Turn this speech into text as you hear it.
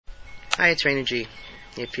Hi, it's Raina G.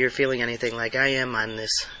 If you're feeling anything like I am on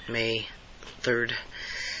this May 3rd,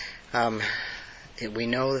 we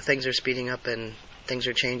know that things are speeding up and things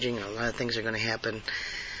are changing. A lot of things are going to happen.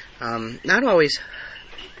 Not always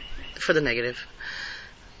for the negative.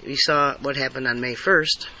 We saw what happened on May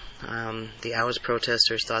 1st. The Oz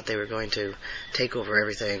protesters thought they were going to take over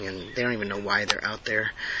everything, and they don't even know why they're out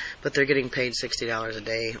there. But they're getting paid $60 a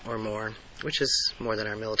day or more, which is more than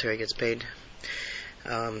our military gets paid,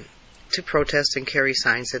 to protest and carry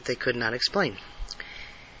signs that they could not explain,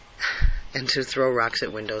 and to throw rocks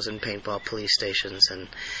at windows and paintball police stations and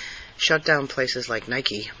shut down places like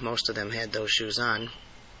Nike. Most of them had those shoes on.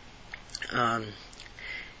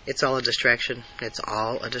 It's all a distraction. It's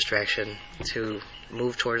all a distraction to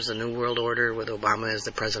move towards the New World Order with Obama as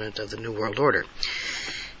the president of the New World Order.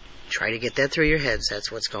 Try to get that through your heads.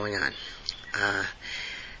 That's what's going on.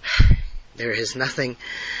 There is nothing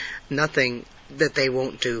that they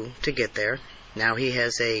won't do to get there. Now he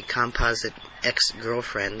has a composite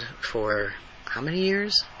ex-girlfriend for how many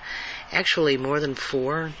years? Actually, more than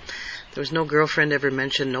 4. There was no girlfriend ever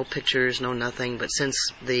mentioned, no pictures, no nothing. But since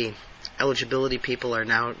the eligibility people are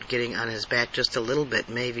now getting on his back just a little bit,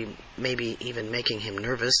 maybe even making him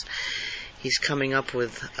nervous, he's coming up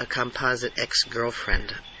with a composite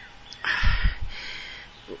ex-girlfriend.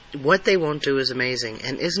 What they won't do is amazing.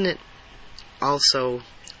 And isn't it also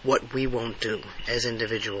what we won't do as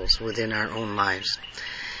individuals within our own lives?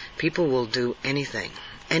 People will do anything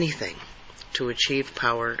to achieve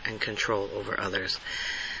power and control over others.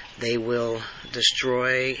 They will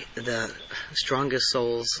destroy the strongest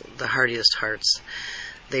souls, the hardiest hearts.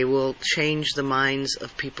 They will change the minds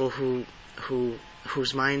of people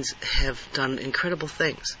whose minds have done incredible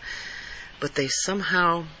things. But they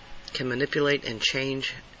somehow can manipulate and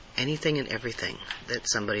change anything and everything that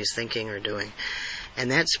somebody's thinking or doing.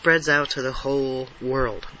 And that spreads out to the whole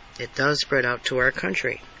world. It does spread out to our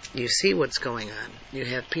country. You see what's going on. You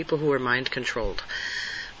have people who are mind controlled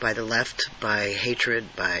by the left, by hatred,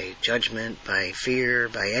 by judgment, by fear,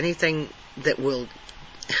 by anything that will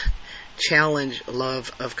challenge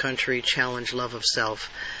love of country, challenge love of self,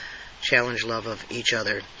 challenge love of each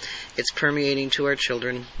other. It's permeating to our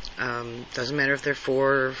children. Doesn't matter if they're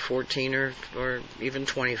 4 or 14 or even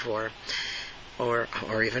 24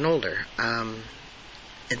 or even older.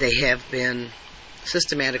 They have been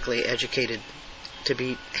systematically educated to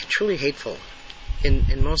be truly hateful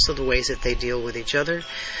in most of the ways that they deal with each other,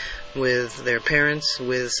 with their parents,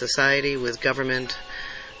 with society, with government,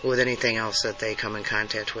 with anything else that they come in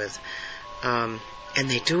contact with. And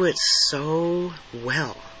they do it so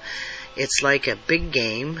well. It's like a big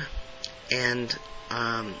game, and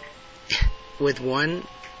with one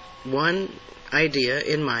idea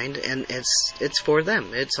in mind, and it's for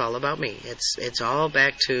them. It's all about me. It's all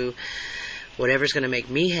back to whatever's going to make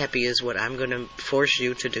me happy is what I'm going to force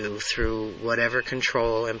you to do through whatever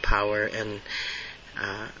control and power and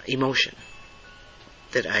emotion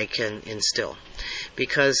that I can instill.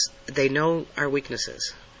 Because they know our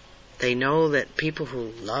weaknesses. They know that people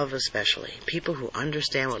who love, especially, people who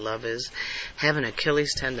understand what love is, have an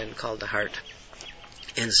Achilles tendon called the heart.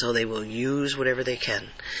 And so they will use whatever they can.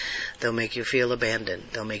 They'll make you feel abandoned.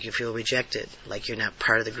 They'll make you feel rejected, like you're not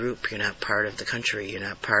part of the group, you're not part of the country, you're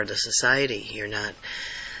not part of the society, you're not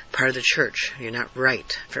part of the church, you're not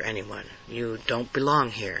right for anyone. You don't belong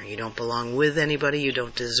here. You don't belong with anybody. You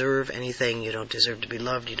don't deserve anything. You don't deserve to be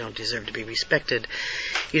loved. You don't deserve to be respected.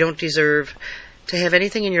 You don't deserve to have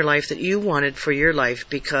anything in your life that you wanted for your life,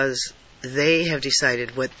 because they have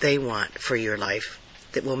decided what they want for your life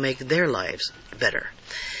that will make their lives better.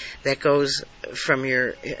 That goes from your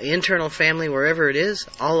internal family, wherever it is,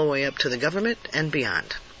 all the way up to the government and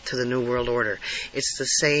beyond, to the New World Order. It's the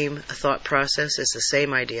same thought process. It's the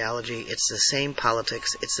same ideology. It's the same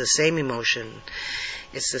politics. It's the same emotion.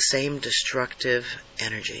 It's the same destructive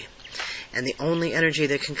energy. And the only energy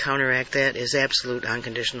that can counteract that is absolute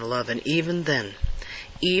unconditional love. And even then,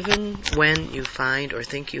 even when you find or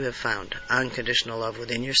think you have found unconditional love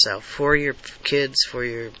within yourself, for your kids, for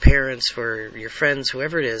your parents, for your friends,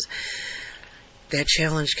 whoever it is, that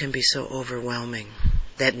challenge can be so overwhelming.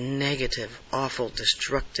 That negative, awful,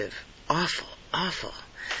 destructive, awful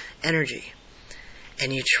energy.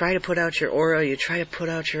 And you try to put out your aura, you try to put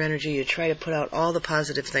out your energy, you try to put out all the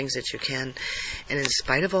positive things that you can. And in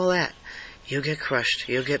spite of all that, you'll get crushed,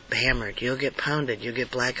 you'll get hammered, you'll get pounded, you'll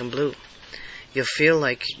get black and blue. You'll feel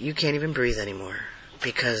like you can't even breathe anymore,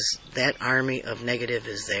 because that army of negative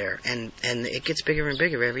is there. And it gets bigger and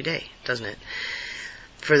bigger every day, doesn't it?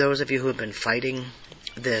 For those of you who have been fighting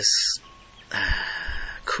this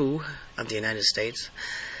coup of the United States,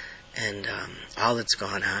 and all that's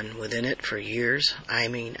gone on within it for years. I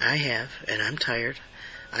mean, I have, and I'm tired.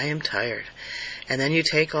 I am tired. And then you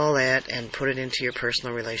take all that and put it into your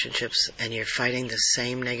personal relationships, and you're fighting the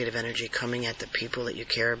same negative energy coming at the people that you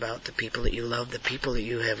care about, the people that you love, the people that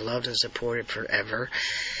you have loved and supported forever.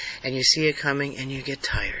 And you see it coming, and you get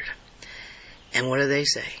tired. And what do they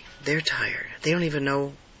say? They're tired. They don't even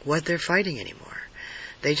know what they're fighting anymore.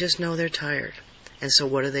 They just know they're tired. And so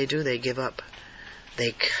what do? They give up.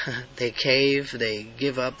 They cave, they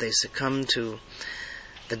give up, they succumb to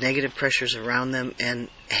the negative pressures around them and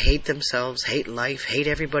hate themselves, hate life, hate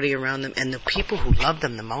everybody around them, and the people who love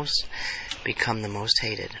them the most become the most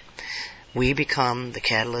hated. We become the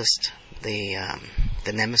catalyst, the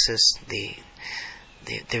nemesis,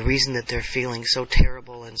 the reason that they're feeling so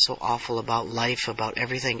terrible and so awful about life, about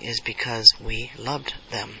everything, is because we loved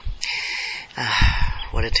them.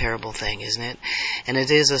 What a terrible thing, isn't it? And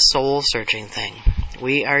it is a soul-searching thing.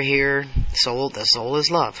 We are here, the soul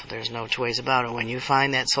is love. There's no two ways about it. When you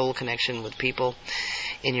find that soul connection with people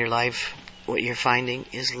in your life, what you're finding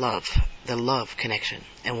is love, the love connection.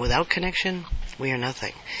 And without connection, we are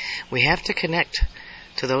nothing. We have to connect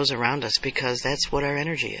to those around us because that's what our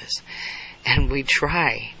energy is. And we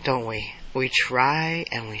try, don't we? We try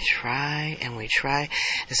and we try and we try.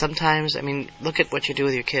 And sometimes, look at what you do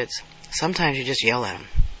with your kids. Sometimes you just yell at them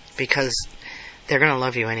because they're going to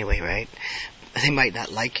love you anyway, right? They might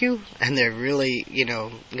not like you, and they're really,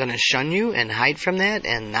 going to shun you and hide from that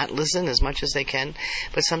and not listen as much as they can.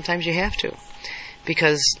 But sometimes you have to,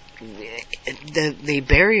 because the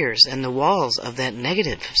barriers and the walls of that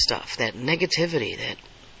negative stuff, that negativity, that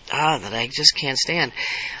I just can't stand,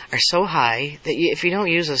 are so high that if you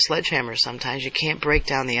don't use a sledgehammer sometimes, you can't break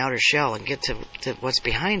down the outer shell and get to what's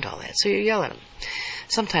behind all that. So you yell at them.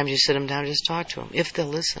 Sometimes you sit them down and just talk to them, if they'll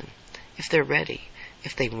listen, if they're ready,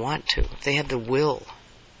 if they want to, if they have the will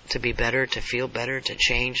to be better, to feel better, to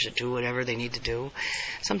change, to do whatever they need to do.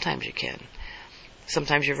 Sometimes you can.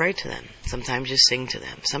 Sometimes you write to them. Sometimes you sing to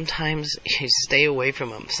them. Sometimes you stay away from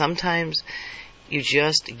them. Sometimes you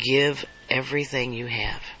just give everything you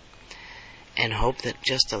have and hope that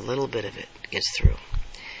just a little bit of it gets through.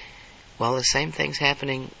 Well, the same thing's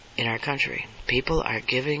happening in our country. People are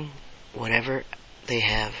giving whatever they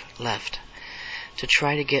have left to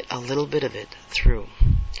try to get a little bit of it through.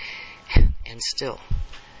 And still,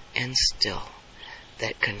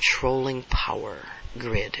 that controlling power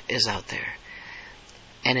grid is out there.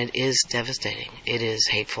 And it is devastating. It is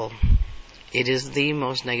hateful. It is the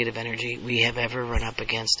most negative energy we have ever run up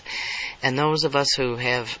against. And those of us who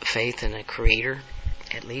have faith in a creator,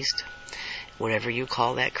 at least, whatever you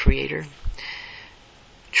call that creator,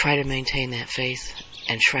 try to maintain that faith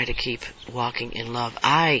and try to keep walking in love.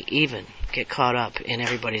 I even get caught up in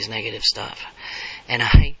everybody's negative stuff. And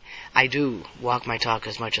I do walk my talk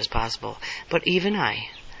as much as possible. But even I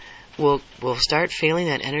will start feeling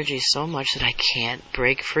that energy so much that I can't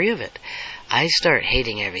break free of it. I start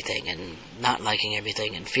hating everything and not liking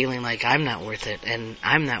everything and feeling like I'm not worth it and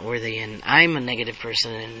I'm not worthy and I'm a negative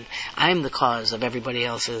person and I'm the cause of everybody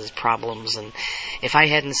else's problems, and if I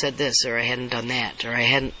hadn't said this or I hadn't done that or I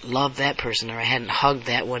hadn't loved that person or I hadn't hugged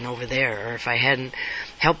that one over there or if I hadn't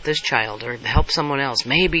helped this child or helped someone else,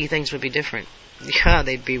 maybe things would be different. Yeah,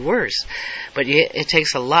 they'd be worse. But it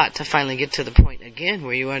takes a lot to finally get to the point again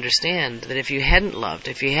where you understand that if you hadn't loved,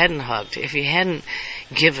 if you hadn't hugged, if you hadn't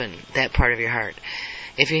given that part of your heart,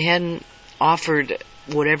 if you hadn't offered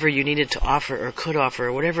whatever you needed to offer or could offer,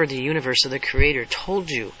 or whatever the universe or the creator told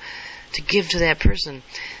you to give to that person,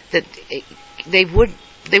 that they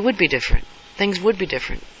would be different. Things would be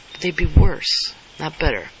different. But they'd be worse, not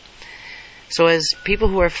better. So as people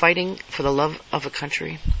who are fighting for the love of a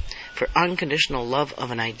country, for unconditional love of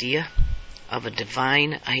an idea, of a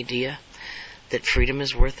divine idea, that freedom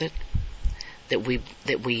is worth it, that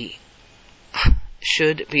we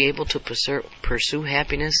should be able to pursue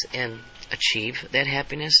happiness and achieve that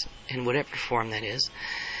happiness in whatever form that is.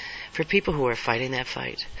 For people who are fighting that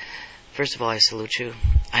fight, first of all, I salute you.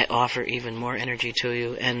 I offer even more energy to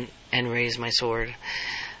you and raise my sword,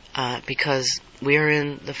 because we are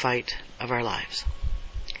in the fight of our lives.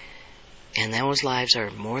 And those lives are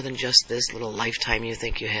more than just this little lifetime you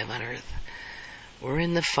think you have on earth. We're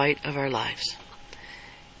in the fight of our lives.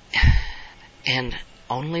 And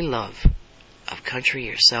only love of country,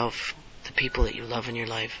 yourself, the people that you love in your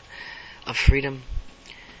life, of freedom,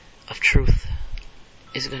 of truth,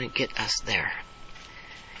 is going to get us there.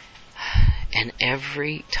 And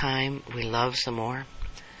every time we love some more,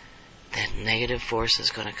 that negative force is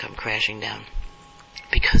going to come crashing down.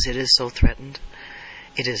 Because it is so threatened.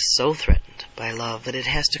 It is so threatened by love that it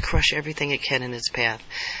has to crush everything it can in its path.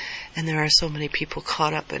 And there are so many people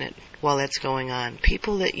caught up in it while that's going on.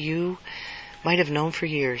 People that you might have known for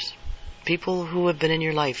years. People who have been in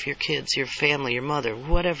your life, your kids, your family, your mother,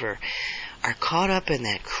 whatever, are caught up in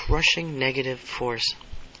that crushing negative force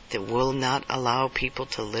that will not allow people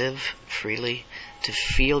to live freely, to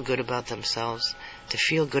feel good about themselves, to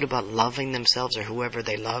feel good about loving themselves or whoever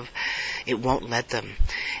they love. It won't let them.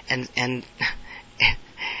 And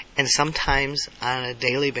sometimes on a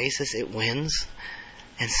daily basis it wins.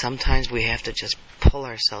 And sometimes we have to just pull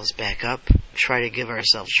ourselves back up, try to give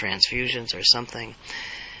ourselves transfusions or something.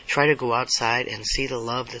 Try to go outside and see the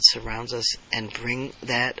love that surrounds us and bring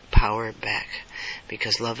that power back.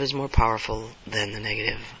 Because love is more powerful than the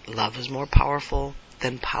negative. Love is more powerful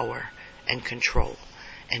than power and control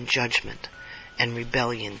and judgment and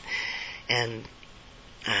rebellion and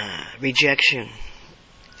rejection.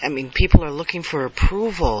 I mean, people are looking for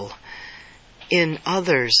approval in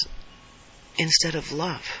others instead of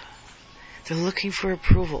love. They're looking for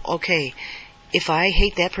approval. Okay, if I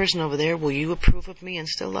hate that person over there, will you approve of me and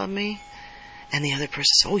still love me? And the other person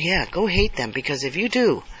says, oh yeah, go hate them, because if you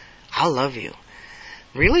do, I'll love you.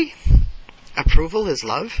 Really? Approval is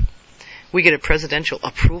love? We get a presidential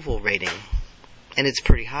approval rating, and it's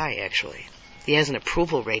pretty high, actually. He has an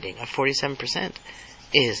approval rating of 47%.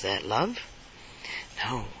 Is that love?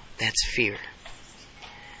 No, that's fear.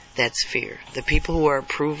 That's fear. The people who are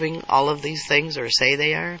approving all of these things, or say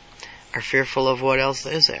they are fearful of what else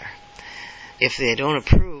is there. If they don't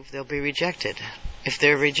approve, they'll be rejected. If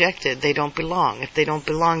they're rejected, they don't belong. If they don't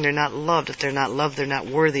belong, they're not loved. If they're not loved, they're not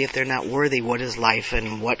worthy. If they're not worthy, what is life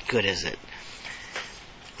and what good is it?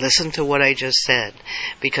 Listen to what I just said,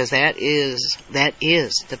 because that is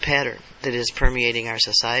the pattern that is permeating our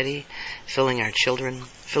society, filling our children,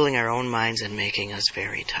 filling our own minds, and making us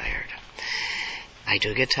very tired. I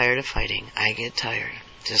do get tired of fighting. I get tired,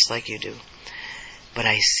 just like you do. But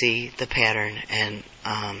I see the pattern, and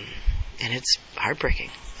it's heartbreaking.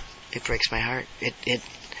 It breaks my heart. It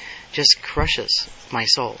just crushes my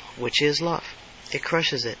soul, which is love. It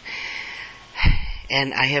crushes it.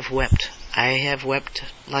 And I have wept. I have wept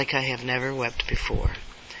like I have never wept before.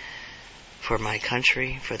 For my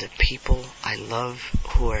country, for the people I love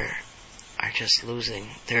who are just losing.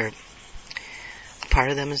 A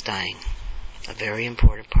part of them is dying. A very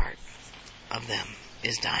important part of them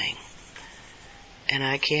is dying. And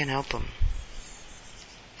I can't help them.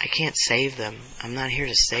 I can't save them. I'm not here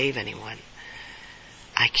to save anyone.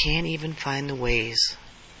 I can't even find the ways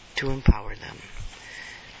to empower them,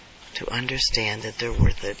 to understand that they're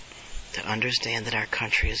worth it, to understand that our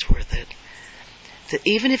country is worth it. That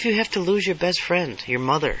even if you have to lose your best friend, your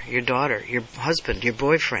mother, your daughter, your husband, your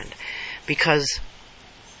boyfriend, because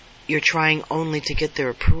you're trying only to get their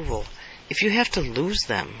approval, if you have to lose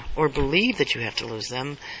them, or believe that you have to lose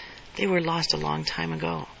them, they were lost a long time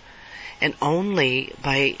ago. And only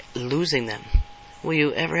by losing them will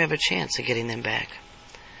you ever have a chance of getting them back.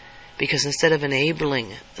 Because instead of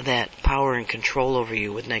enabling that power and control over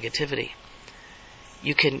you with negativity,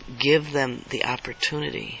 you can give them the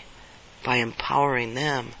opportunity by empowering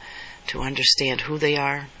them to understand who they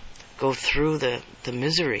are, go through the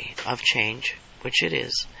misery of change, which it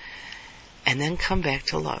is, and then come back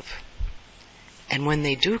to love. And when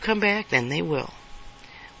they do come back, then they will.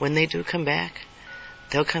 When they do come back,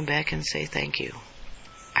 they'll come back and say, thank you.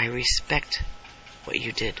 I respect what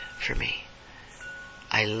you did for me.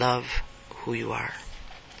 I love who you are.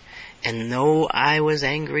 And though I was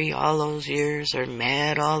angry all those years, or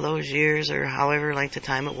mad all those years, or however length of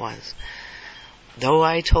time it was, though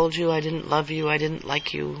I told you I didn't love you, I didn't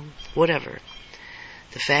like you, whatever,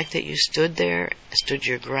 the fact that you stood there, stood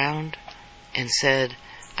your ground, and said,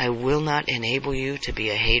 I will not enable you to be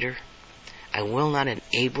a hater. I will not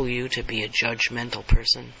enable you to be a judgmental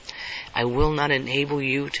person. I will not enable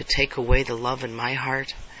you to take away the love in my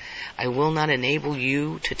heart. I will not enable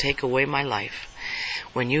you to take away my life.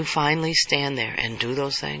 When you finally stand there and do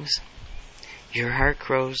those things, your heart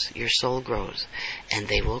grows, your soul grows, and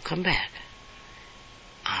they will come back.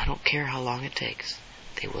 I don't care how long it takes.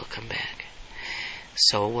 They will come back.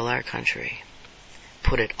 So will our country.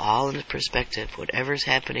 Put it all into perspective. Whatever's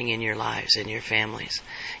happening in your lives, in your families,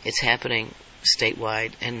 it's happening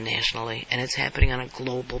statewide and nationally, and it's happening on a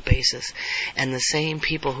global basis. And the same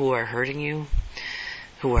people who are hurting you,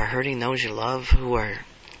 who are hurting those you love, who are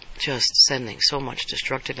just sending so much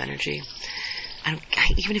destructive energy,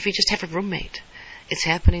 even if you just have a roommate, it's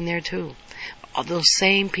happening there too. All those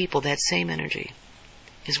same people, that same energy,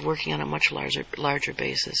 is working on a much larger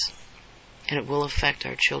basis. And it will affect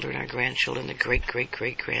our children, our grandchildren, the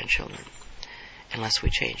great-great-great-grandchildren, unless we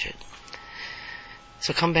change it.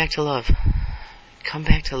 So come back to love. Come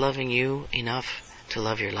back to loving you enough to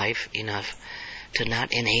love your life enough to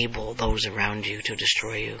not enable those around you to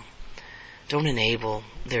destroy you. Don't enable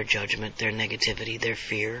their judgment, their negativity, their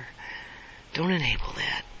fear. Don't enable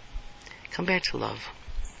that. Come back to love.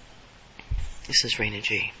 This is Raina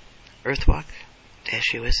G.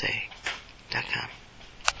 Earthwalk-USA.com.